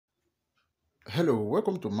Hello,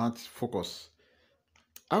 welcome to Mathsfocus.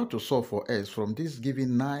 How to solve for s from this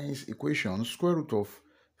given nice equation: square root of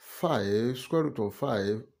 5, square root of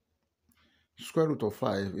 5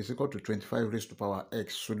 is equal to 25 raised to power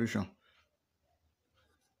x. Solution.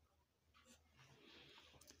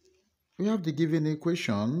 We have the given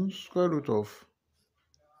equation: square root of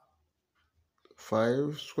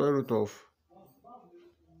 5, square root of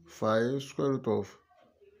 5, square root of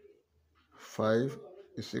 5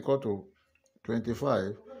 is equal to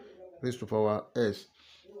 25 raised to power s.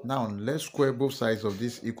 Now let's square both sides of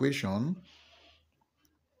this equation.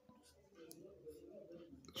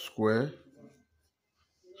 Square,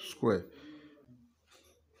 square.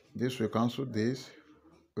 This will cancel this.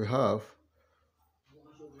 We have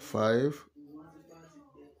 5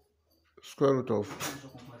 square root of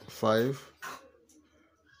 5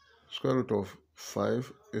 square root of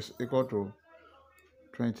 5 is equal to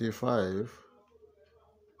 25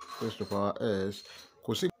 raised to power s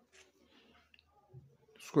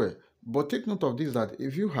square. But take note of this, that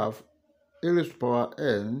if you have a raised to power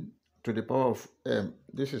n to the power of m,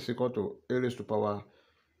 this is equal to a raised to power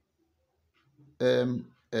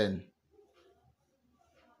mn.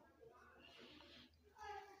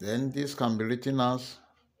 Then this can be written as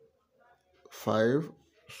 5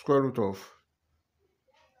 square root of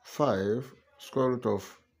 5 square root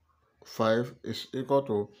of 5 is equal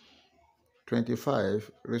to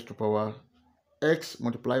 25 raised to power x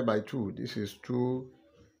multiplied by 2. This is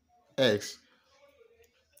 2x.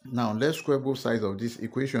 Now let's square both sides of this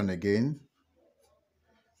equation again.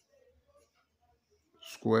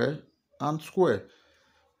 Square and square.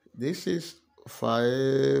 This is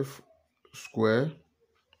 5 square,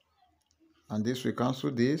 and this will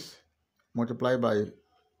cancel this. Multiply by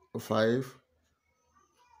 5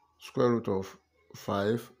 square root of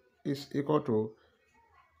 5 is equal to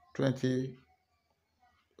 25.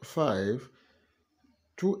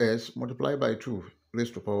 2s multiplied by 2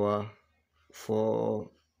 raised to power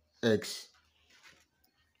 4x.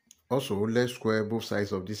 Also, let's square both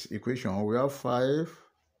sides of this equation. We have 5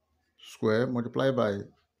 square multiplied by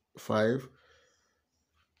 5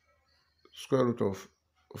 square root of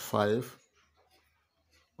 5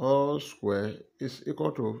 all square is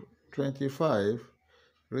equal to 25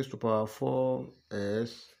 raised to power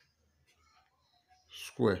 4s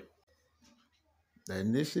square.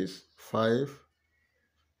 Then this is 5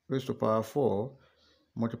 raised to power 4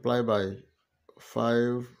 multiplied by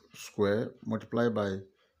 5 square multiplied by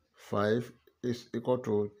 5 is equal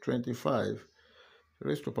to 25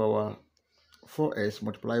 raised to power 4s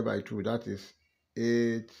multiplied by 2, that is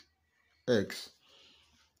 8x.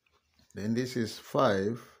 Then this is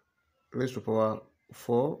 5 raised to power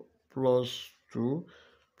 4 plus 2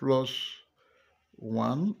 plus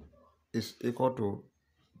 1 is equal to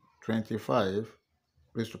 25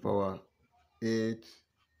 raised to power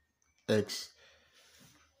 8x.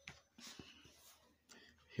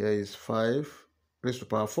 Here is 5 raised to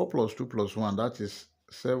power 4 plus 2 plus 1, that is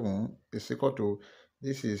 7, is equal to,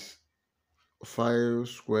 this is 5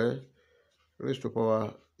 square raised to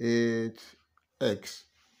power 8x.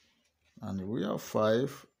 And we have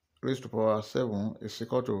 5 raised to power 7 is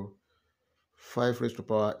equal to 5 raised to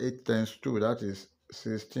power 8 times 2, that is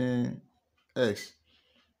 16x.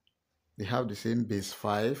 They have the same base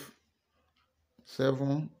 5.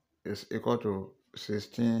 7 is equal to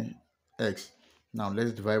 16x. Now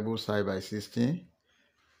let's divide both sides by 16.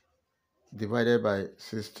 Divided by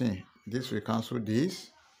 16. This will cancel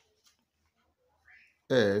this.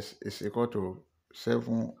 S is equal to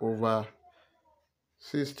 7 over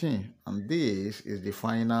 16. And this is the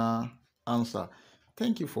final answer.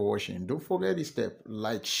 Thank you for watching. Don't forget this step: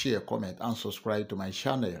 like, share, comment, and subscribe to my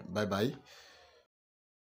channel. Bye bye.